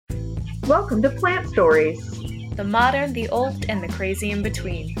Welcome to Plant Stories. The modern, the old, and the crazy in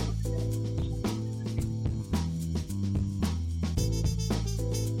between.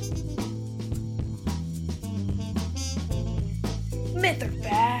 Myth or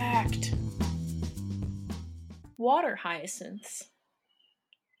fact? Water hyacinths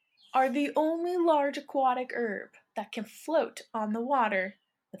are the only large aquatic herb that can float on the water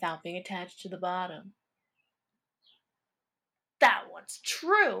without being attached to the bottom. That one's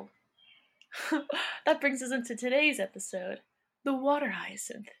true! That brings us into today's episode. The water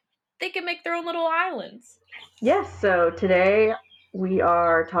hyacinth. They can make their own little islands. Yes, so today we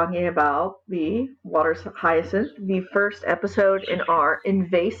are talking about the water hyacinth, the first episode in our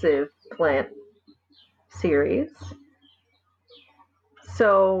invasive plant series.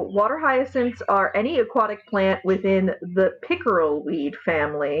 So, water hyacinths are any aquatic plant within the pickerel weed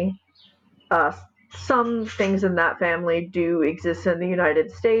family. Some things in that family do exist in the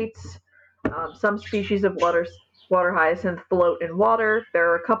United States. Some species of water hyacinth float in water. There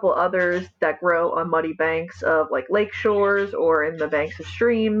are a couple others that grow on muddy banks of like lake shores or in the banks of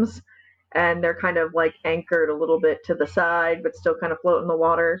streams, and they're kind of like anchored a little bit to the side but still kind of float in the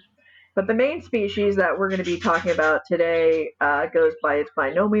water. But the main species that we're going to be talking about today goes by its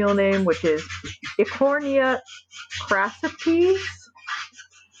binomial name, which is Eichhornia crassipes.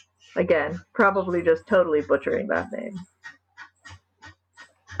 Again, probably just totally butchering that name.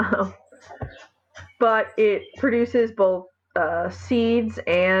 But it produces both seeds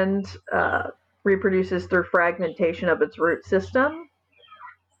and reproduces through fragmentation of its root system.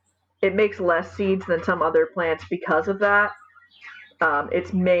 It makes less seeds than some other plants because of that.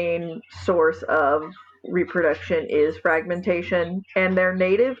 Its main source of reproduction is fragmentation, and they're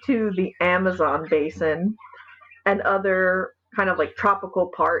native to the Amazon basin and other kind of like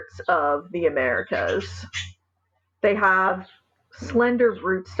tropical parts of the Americas. They have slender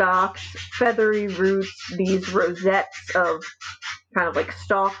rootstocks, feathery roots, these rosettes of kind of like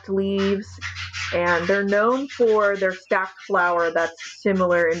stalked leaves, and they're known for their stacked flower that's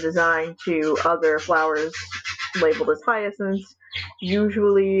similar in design to other flowers labeled as hyacinths,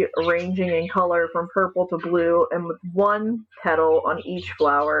 usually ranging in color from purple to blue, and with one petal on each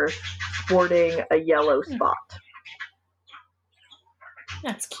flower sporting a yellow spot.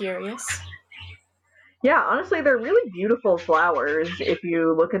 That's curious. Yeah, honestly, they're really beautiful flowers. If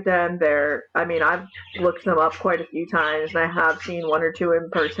you look at them, I've looked them up quite a few times, and I have seen one or two in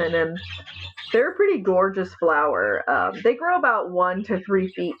person, and they're a pretty gorgeous flower. They grow about 1 to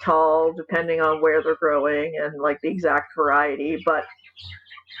 3 feet tall, depending on where they're growing and like the exact variety, but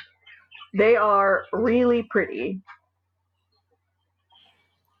they are really pretty.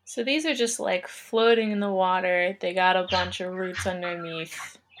 So these are just like floating in the water. They got a bunch of roots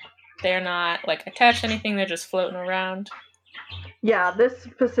underneath. They're not like attached to anything, they're just floating around. Yeah, this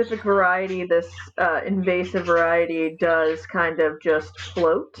specific variety, this invasive variety, does kind of just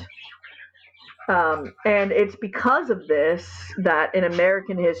float. And it's because of this that in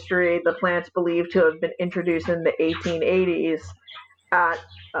American history, the plant's believed to have been introduced in the 1880s at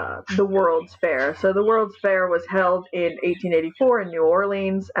the World's Fair. So the World's Fair was held in 1884 in New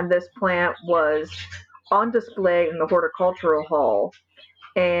Orleans, and this plant was on display in the Horticultural Hall.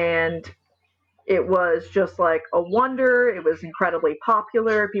 And it was just like a wonder. It was incredibly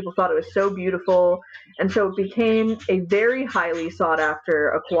popular. People thought it was so beautiful. And so it became a very highly sought after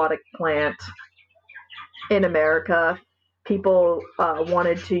aquatic plant in America. People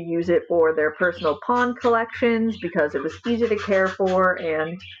wanted to use it for their personal pond collections because it was easy to care for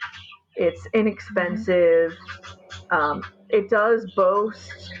and it's inexpensive. It does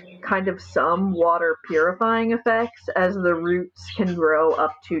boast kind of some water purifying effects, as the roots can grow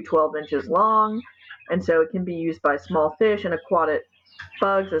up to 12 inches long, and so it can be used by small fish and aquatic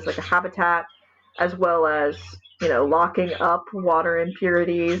bugs as like a habitat, as well as, locking up water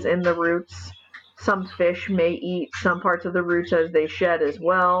impurities in the roots. Some fish may eat some parts of the roots as they shed as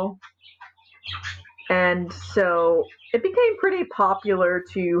well. And so it became pretty popular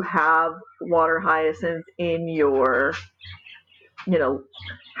to have water hyacinth in your,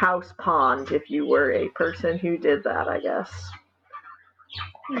 house pond if you were a person who did that, I guess.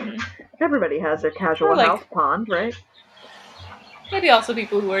 Mm-hmm. Everybody has a casual house pond, right? Maybe also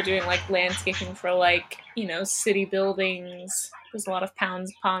people who are doing like landscaping for like, city buildings. There's a lot of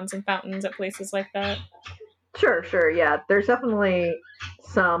ponds and fountains at places like that. Sure, yeah. There's definitely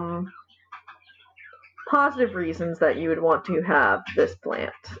some positive reasons that you would want to have this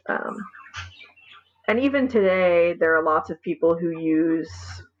plant. And even today, there are lots of people who use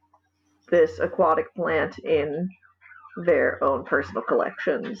this aquatic plant in their own personal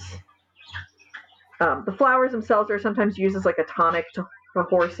collections. The flowers themselves are sometimes used as like a tonic to for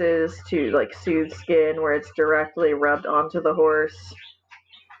horses to like soothe skin where it's directly rubbed onto the horse.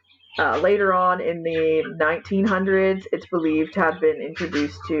 Later on in the 1900s, it's believed to have been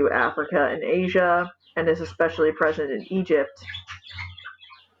introduced to Africa and Asia and is especially present in Egypt.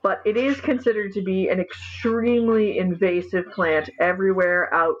 But it is considered to be an extremely invasive plant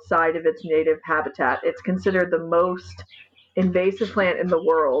everywhere outside of its native habitat. It's considered the most invasive plant in the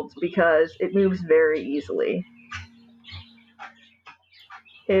world because it moves very easily.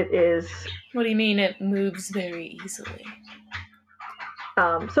 It is. What do you mean it moves very easily?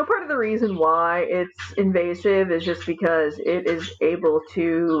 So part of the reason why it's invasive is just because it is able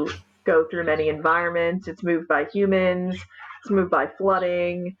to go through many environments. It's moved by humans. It's moved by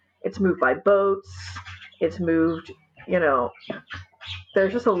flooding. It's moved by boats. It's moved,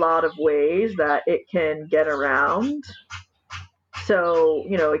 there's just a lot of ways that it can get around. So,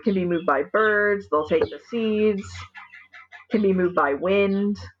 it can be moved by birds. They'll take the seeds. It can be moved by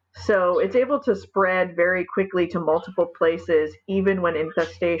wind. So it's able to spread very quickly to multiple places, even when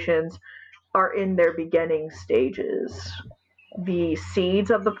infestations are in their beginning stages. The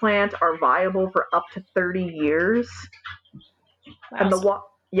seeds of the plant are viable for up to 30 years. Wow.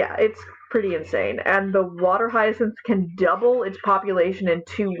 And it's pretty insane. And the water hyacinth can double its population in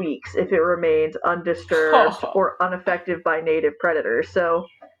 2 weeks if it remains undisturbed or unaffected by native predators. So,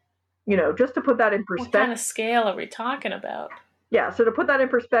 just to put that in perspective. What kind of scale are we talking about? Yeah, so to put that in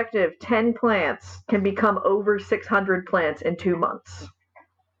perspective, 10 plants can become over 600 plants in 2 months.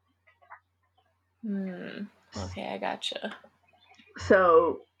 Okay, I gotcha.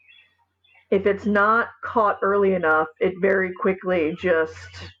 So if it's not caught early enough, it very quickly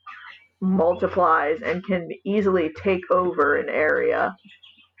just multiplies and can easily take over an area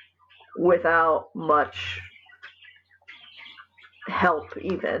without much help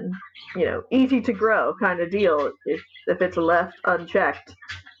even. Easy to grow kind of deal. If it's left unchecked,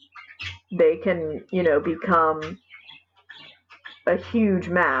 they can, become a huge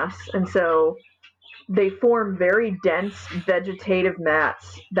mass. And so they form very dense vegetative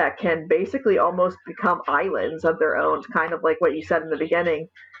mats that can basically almost become islands of their own, kind of like what you said in the beginning.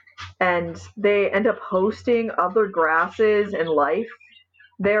 And they end up hosting other grasses and life.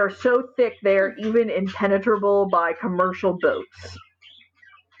 They are so thick they are even impenetrable by commercial boats.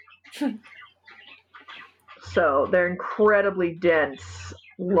 So they're incredibly dense,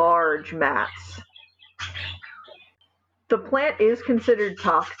 large mats. The plant is considered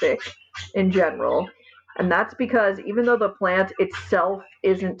toxic in general, and that's because even though the plant itself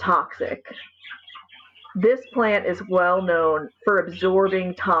isn't toxic, this plant is well known for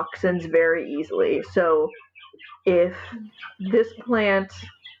absorbing toxins very easily. So if this plant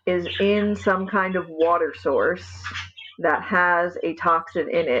is in some kind of water source that has a toxin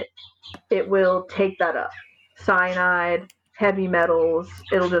in it, it will take that up. Cyanide, heavy metals,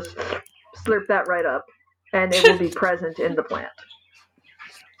 it'll just slurp that right up, and it will be present in the plant.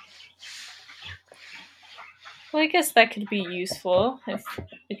 Well, I guess that could be useful if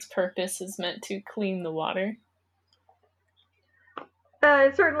its purpose is meant to clean the water.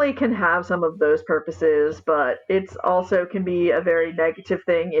 It certainly can have some of those purposes, but it also can be a very negative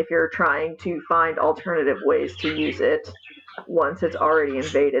thing if you're trying to find alternative ways to use it once it's already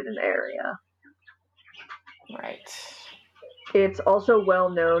invaded an area. Right. It's also well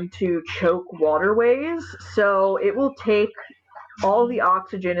known to choke waterways, so it will take all the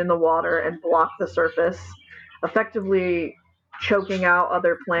oxygen in the water and block the surface, effectively choking out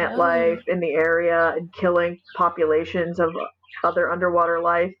other plant life in the area and killing populations of other underwater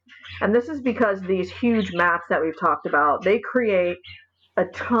life. And this is because these huge mats that we've talked about, they create a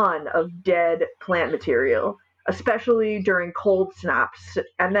ton of dead plant material, especially during cold snaps.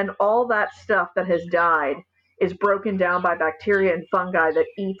 And then all that stuff that has died is broken down by bacteria and fungi that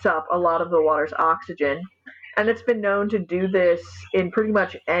eats up a lot of the water's oxygen. And it's been known to do this in pretty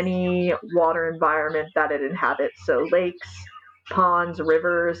much any water environment that it inhabits. So lakes, ponds,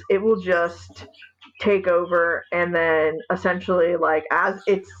 rivers, it will just take over, and then essentially, like, as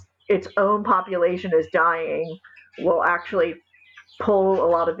its own population is dying, will actually pull a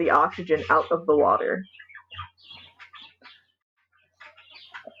lot of the oxygen out of the water.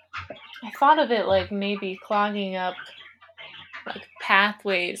 I thought of it like maybe clogging up like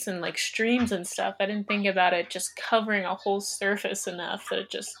pathways and like streams and stuff. I didn't think about it just covering a whole surface enough that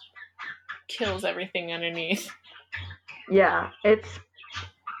it just kills everything underneath. Yeah, it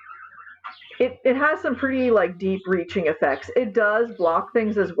has some pretty like deep reaching effects. It does block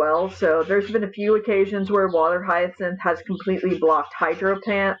things as well. So there's been a few occasions where water hyacinth has completely blocked hydro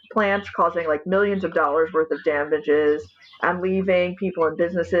plants, causing like millions of dollars worth of damages and leaving people and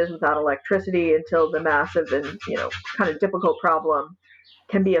businesses without electricity until the massive and kind of difficult problem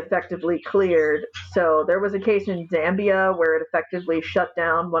can be effectively cleared. So there was a case in Zambia where it effectively shut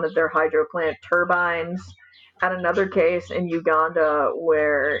down one of their hydro plant turbines, and another case in Uganda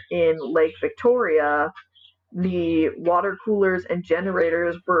where in Lake Victoria the water coolers and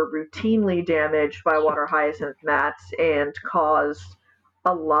generators were routinely damaged by water hyacinth gnats and caused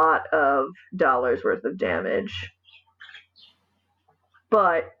a lot of dollars worth of damage.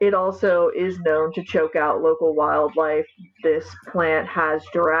 But it also is known to choke out local wildlife. This plant has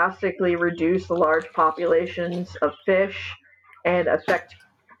drastically reduced the large populations of fish and affect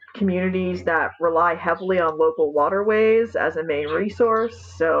communities that rely heavily on local waterways as a main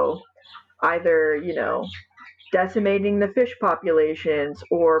resource. So either, decimating the fish populations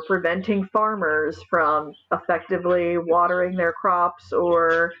or preventing farmers from effectively watering their crops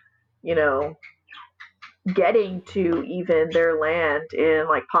or, getting to even their land. In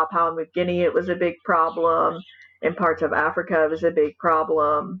like Papua New Guinea, it was a big problem. In parts of Africa, it was a big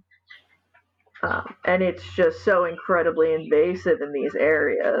problem. And it's just so incredibly invasive in these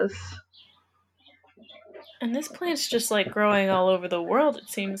areas. And this plant's just like growing all over the world, it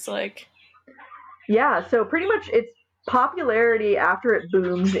seems like. Yeah, so pretty much its popularity after it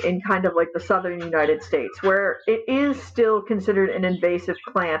boomed in kind of like the southern United States, where it is still considered an invasive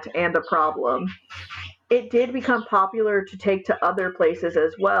plant and a problem. It did become popular to take to other places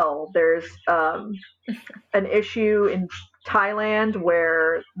as well. There's an issue in Thailand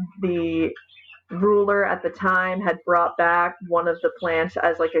where the ruler at the time had brought back one of the plants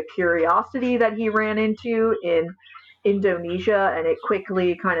as like a curiosity that he ran into in Indonesia, and it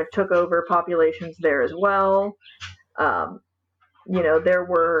quickly kind of took over populations there as well. There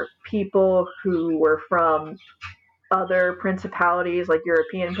were people who were from other principalities, like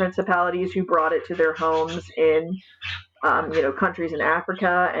European principalities, who brought it to their homes in, countries in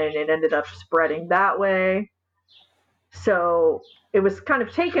Africa, and it ended up spreading that way. So it was kind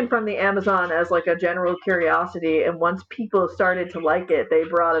of taken from the Amazon as like a general curiosity, and once people started to like it, they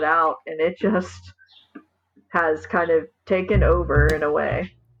brought it out, and it just has kind of taken over in a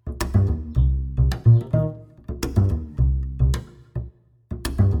way.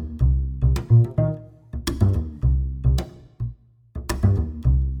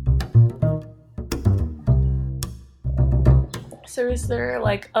 So is there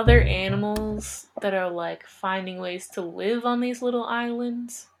like other animals that are like finding ways to live on these little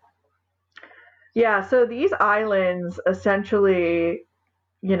islands? Yeah, so these islands essentially,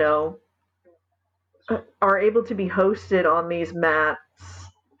 you know, are able to be hosted on these mats,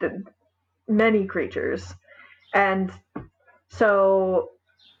 many creatures. And so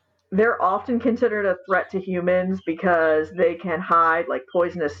they're often considered a threat to humans because they can hide like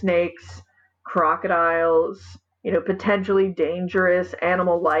poisonous snakes, crocodiles, potentially dangerous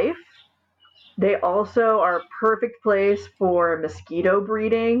animal life. They also are a perfect place for mosquito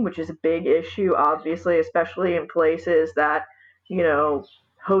breeding, which is a big issue, obviously, especially in places that,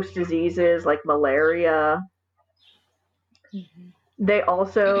 host diseases like malaria. Mm-hmm. They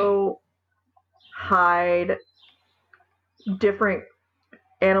also hide different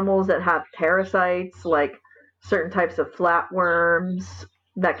animals that have parasites, like certain types of flatworms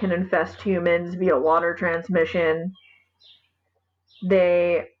that can infest humans via water transmission.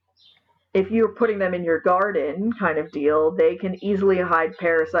 They, if you're putting them in your garden kind of deal, they can easily hide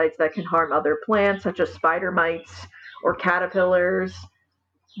parasites that can harm other plants, such as spider mites or caterpillars.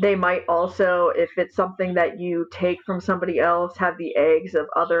 They might also, if it's something that you take from somebody else, have the eggs of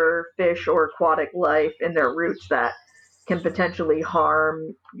other fish or aquatic life in their roots that can potentially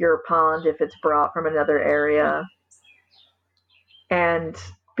harm your pond if it's brought from another area. And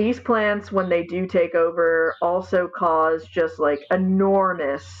these plants, when they do take over, also cause just like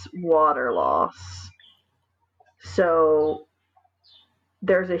enormous water loss. So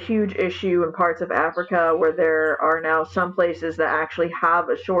there's a huge issue in parts of Africa where there are now some places that actually have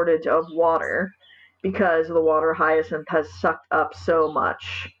a shortage of water because the water hyacinth has sucked up so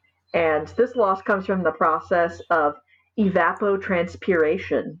much. And this loss comes from the process of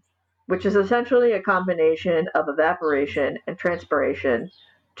evapotranspiration, which is essentially a combination of evaporation and transpiration,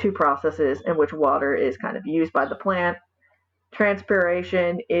 two processes in which water is kind of used by the plant.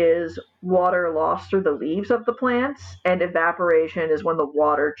 Transpiration is water lost through the leaves of the plants, and evaporation is when the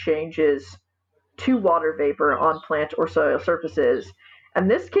water changes to water vapor on plant or soil surfaces. And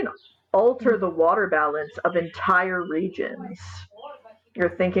this can alter the water balance of entire regions.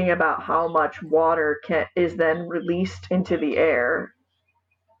 You're thinking about how much water is then released into the air,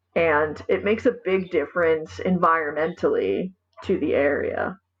 and it makes a big difference environmentally to the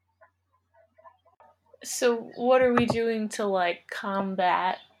area. So what are we doing to like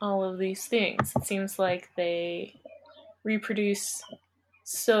combat all of these things? It seems like they reproduce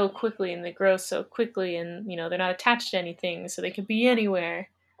so quickly and they grow so quickly, and they're not attached to anything, so they could be anywhere.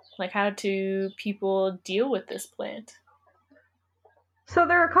 Like, how do people deal with this plant? So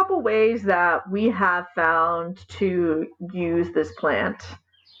there are a couple ways that we have found to use this plant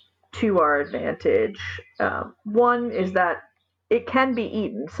to our advantage. One is that it can be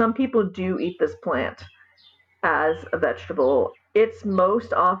eaten. Some people do eat this plant as a vegetable. It's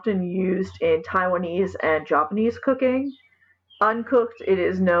most often used in Taiwanese and Japanese cooking. Uncooked, it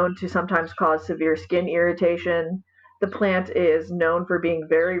is known to sometimes cause severe skin irritation. The plant is known for being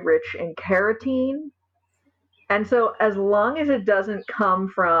very rich in carotene. And so, as long as it doesn't come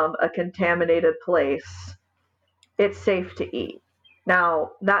from a contaminated place, it's safe to eat.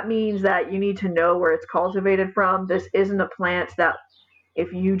 Now, that means that you need to know where it's cultivated from. This isn't a plant that,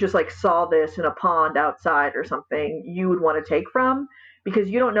 if you just like saw this in a pond outside or something, you would want to take from, because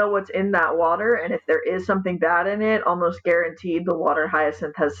you don't know what's in that water, and if there is something bad in it, almost guaranteed the water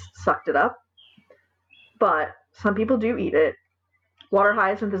hyacinth has sucked it up. But some people do eat it. Water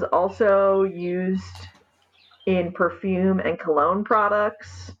hyacinth is also used in perfume and cologne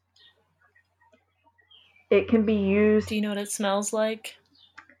products. It can be used. Do you know what it smells like?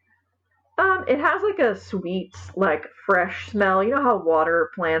 It has like a sweet, like fresh smell. You know how water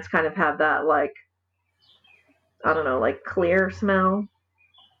plants kind of have that, like, I don't know, like clear smell?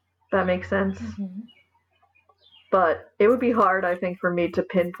 That makes sense. Mm-hmm. But it would be hard, I think, for me to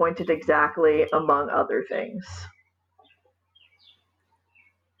pinpoint it exactly among other things.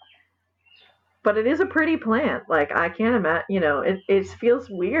 But it is a pretty plant. Like, I can't imagine, it feels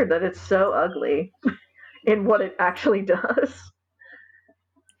weird that it's so ugly in what it actually does.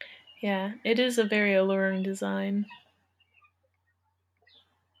 Yeah, it is a very alluring design.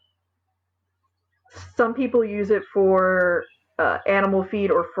 Some people use it for animal feed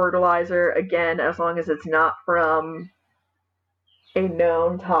or fertilizer, again, as long as it's not from a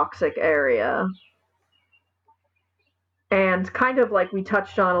known toxic area. And kind of like we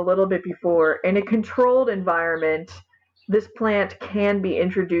touched on a little bit before, in a controlled environment, this plant can be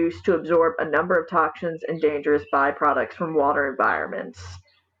introduced to absorb a number of toxins and dangerous byproducts from water environments.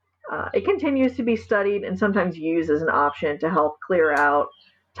 It continues to be studied and sometimes used as an option to help clear out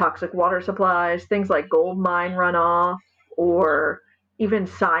toxic water supplies, things like gold mine runoff, or even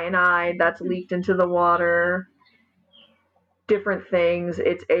cyanide that's leaked into the water. Different things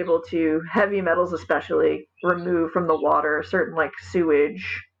it's able to, heavy metals especially, remove from the water, certain like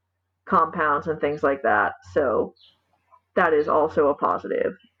sewage compounds and things like that. So that is also a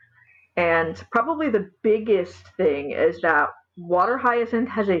positive. And probably the biggest thing is that water hyacinth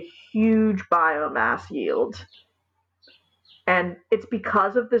has a huge biomass yield. And it's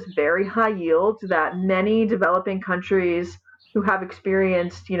because of this very high yield that many developing countries who have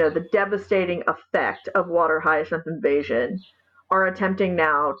experienced, the devastating effect of water hyacinth invasion are attempting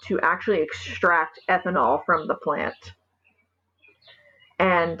now to actually extract ethanol from the plant.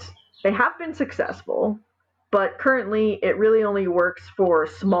 And they have been successful, but currently it really only works for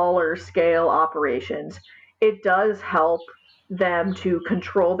smaller scale operations. It does help them to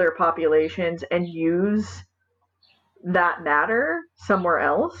control their populations and use that matter somewhere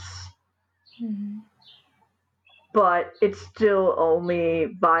else. Mm-hmm. But it's still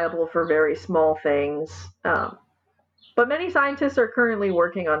only viable for very small things. But many scientists are currently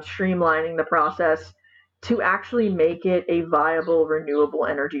working on streamlining the process to actually make it a viable renewable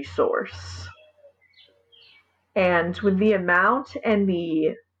energy source. And with the amount and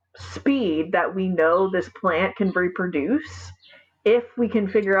the speed that we know this plant can reproduce, if we can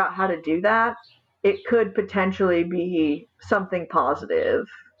figure out how to do that, it could potentially be something positive,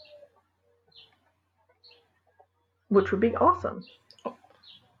 which would be awesome.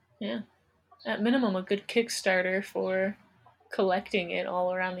 Yeah. At minimum, a good Kickstarter for collecting it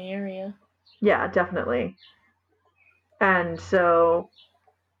all around the area. Yeah, definitely. And so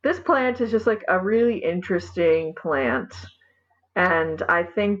this plant is just like a really interesting plant. And I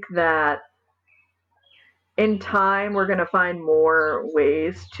think that in time we're going to find more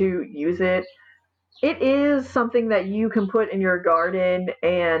ways to use it. It is something that you can put in your garden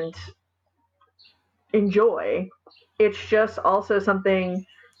and enjoy. It's just also something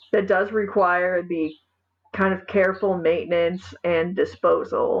that does require the kind of careful maintenance and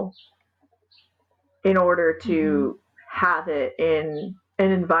disposal in order to have it in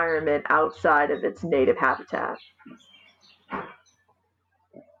an environment outside of its native habitat.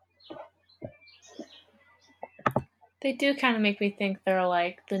 They do kind of make me think they're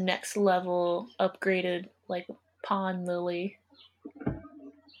like the next level upgraded, like pond lily.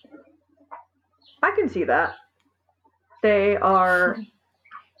 I can see that. They are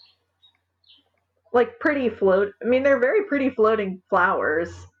like pretty float. I mean, they're very pretty floating flowers.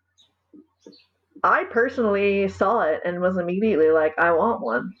 I personally saw it and was immediately like, I want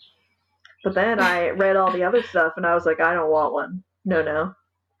one. But then I read all the other stuff and I was like, I don't want one. No.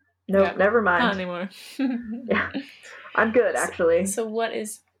 Nope, Yeah, never not mind. anymore. Yeah. I'm good, actually. So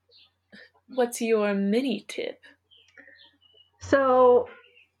what's your mini tip? So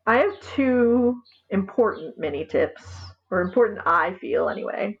I have two important mini tips, or important I feel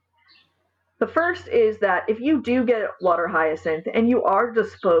anyway. The first is that if you do get water hyacinth and you are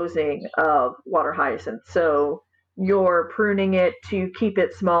disposing of water hyacinth, so you're pruning it to keep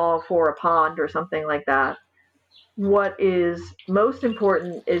it small for a pond or something like that, what is most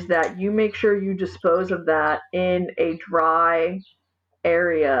important is that you make sure you dispose of that in a dry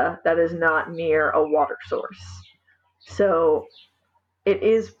area that is not near a water source. So it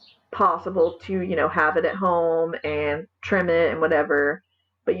is possible to, have it at home and trim it and whatever,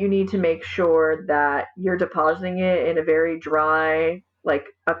 but you need to make sure that you're depositing it in a very dry, like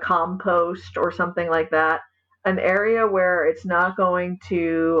a compost or something like that, an area where it's not going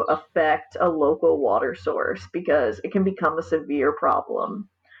to affect a local water source because it can become a severe problem.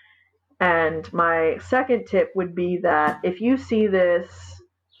 And my second tip would be that if you see this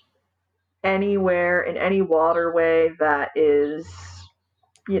anywhere in any waterway that is,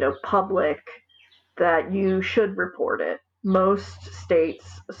 public, that you should report it. Most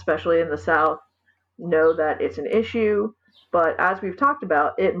states, especially in the South, know that it's an issue, but as we've talked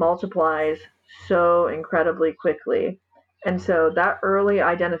about, it multiplies so incredibly quickly. And so that early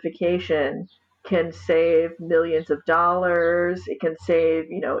identification can save millions of dollars. It can save,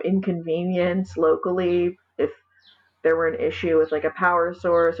 inconvenience locally if there were an issue with like a power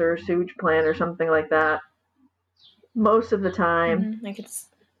source or a sewage plant or something like that. Most of the time, Mm-hmm.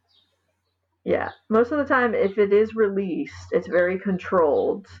 Yeah, most of the time, if it is released, it's very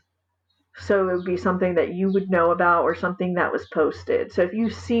controlled. So it would be something that you would know about or something that was posted. So if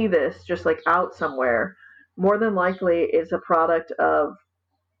you see this just like out somewhere, more than likely it's a product of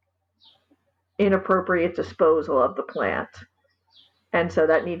inappropriate disposal of the plant. And so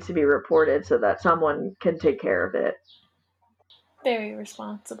that needs to be reported so that someone can take care of it. Very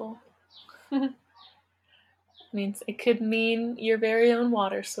responsible. Means it could mean your very own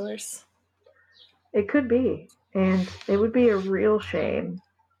water source. It could be. And it would be a real shame.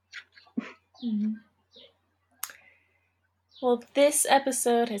 Mm-hmm. Well, this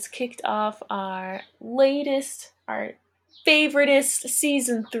episode has kicked off our favoriteest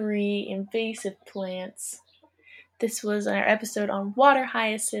season 3 invasive plants. This was our episode on water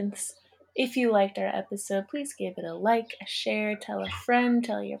hyacinths. If you liked our episode, please give it a like, a share, tell a friend,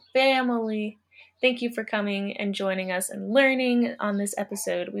 tell your family. Thank you for coming and joining us and learning on this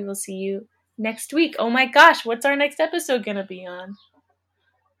episode. We will see you next week. Oh my gosh, what's our next episode going to be on?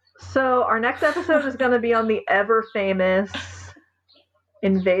 So our next episode is going to be on the ever famous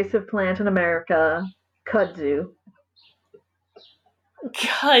invasive plant in America, kudzu.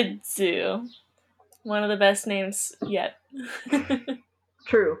 Kudzu. One of the best names yet.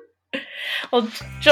 True. Well,